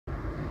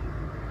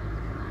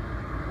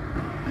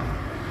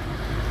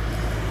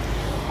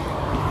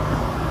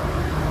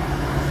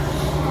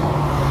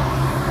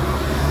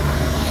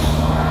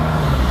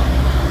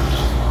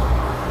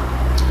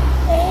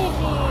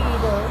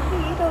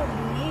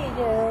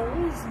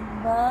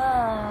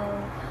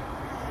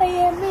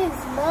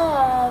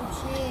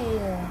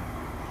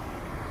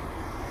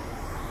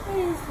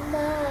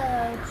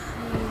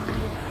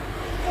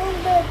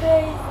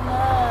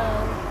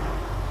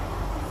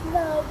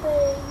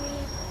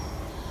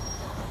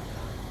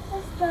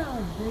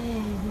Oh,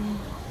 baby.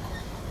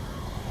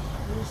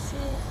 You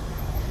see?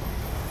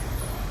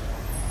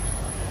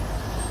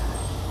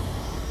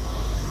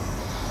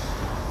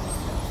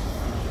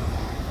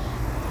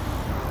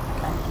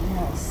 Aqui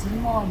não,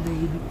 small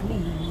baby,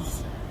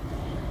 please.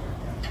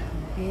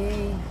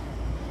 Okay.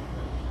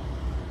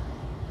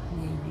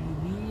 Maybe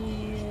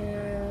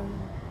here.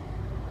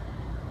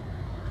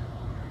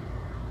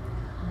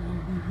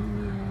 Maybe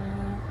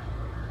here.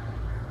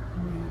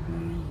 Maybe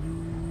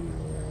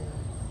here.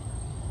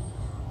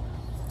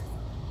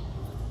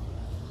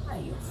 I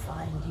will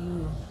find you.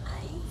 I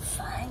will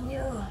find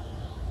you.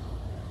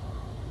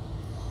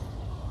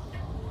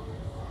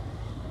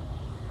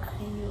 I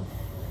will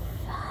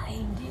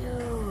find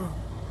you.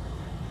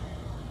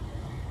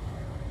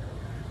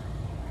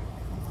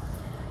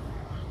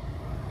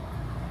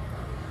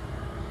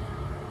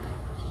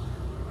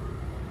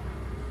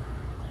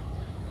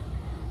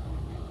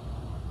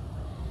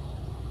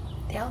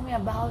 Tell me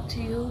about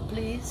you,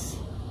 please.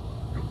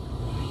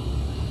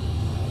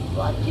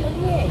 What's your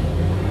name?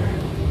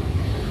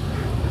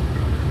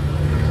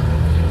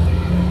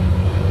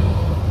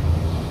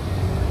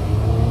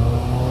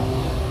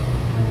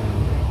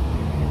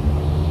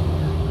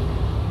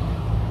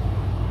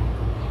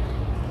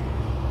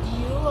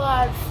 You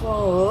are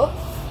from?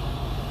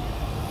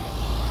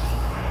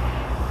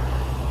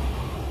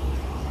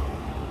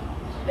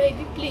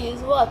 Baby,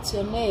 please, what's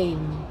your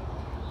name?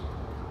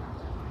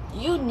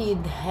 You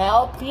need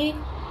help,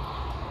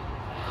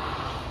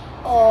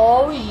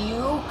 or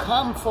you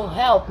come for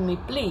help me,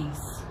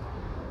 please.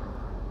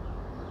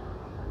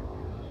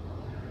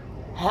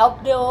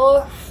 Help the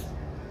earth.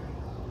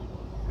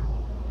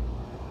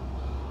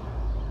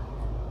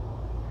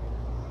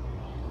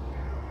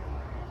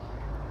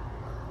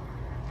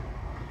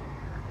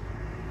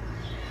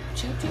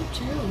 Choo choo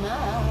choo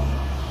now.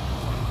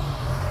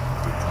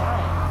 The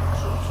time.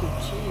 Choo choo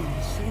choo.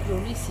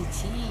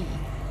 Synchronicity.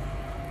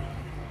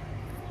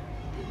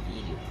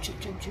 Choo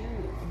choo choo.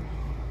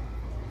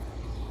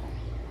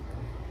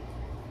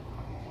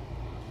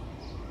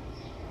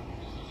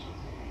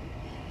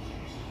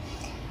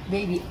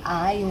 Baby,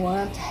 I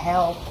want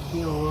help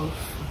the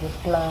earth, the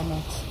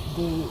planet,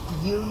 the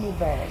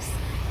universe,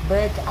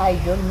 but I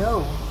don't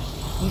know.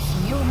 If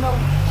you know,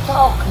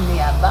 talk me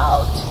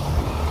about.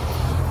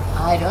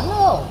 I don't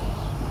know,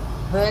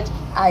 but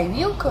I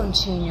will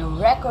continue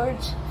record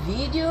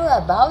video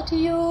about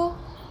you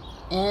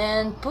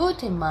and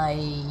put in my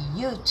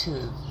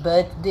YouTube,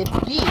 but the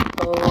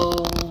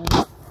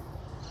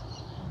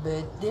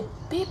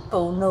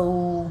people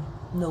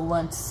no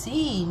one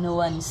see, no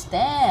one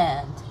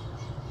understand,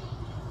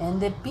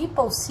 and the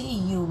people see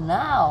you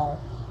now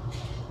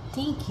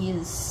think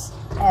it's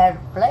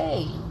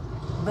airplane,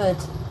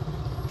 but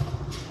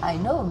I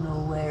know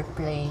no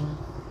airplane,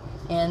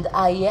 and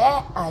I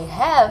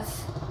have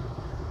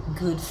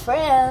good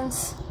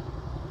friends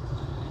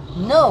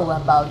know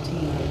about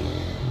you.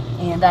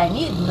 And I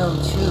need to know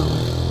too.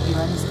 You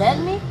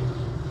understand me?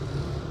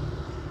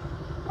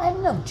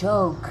 I'm no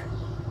joke.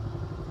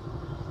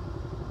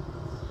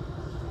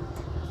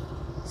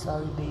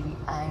 Sorry, baby,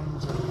 I'm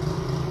joking.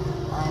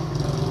 I'm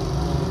no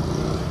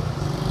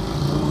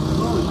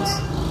good,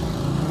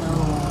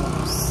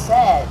 no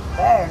sad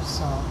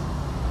person.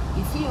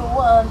 If you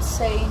want,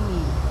 say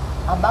me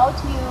about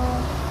you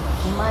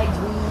in my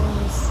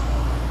dreams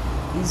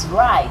is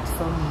right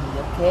for me,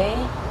 okay?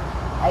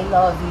 I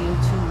love you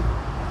too.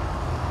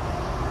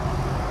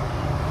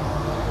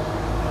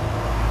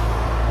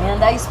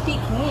 And I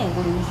speak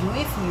English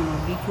with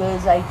you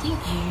because I think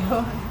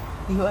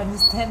you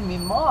understand me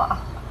more.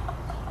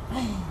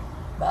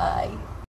 Bye.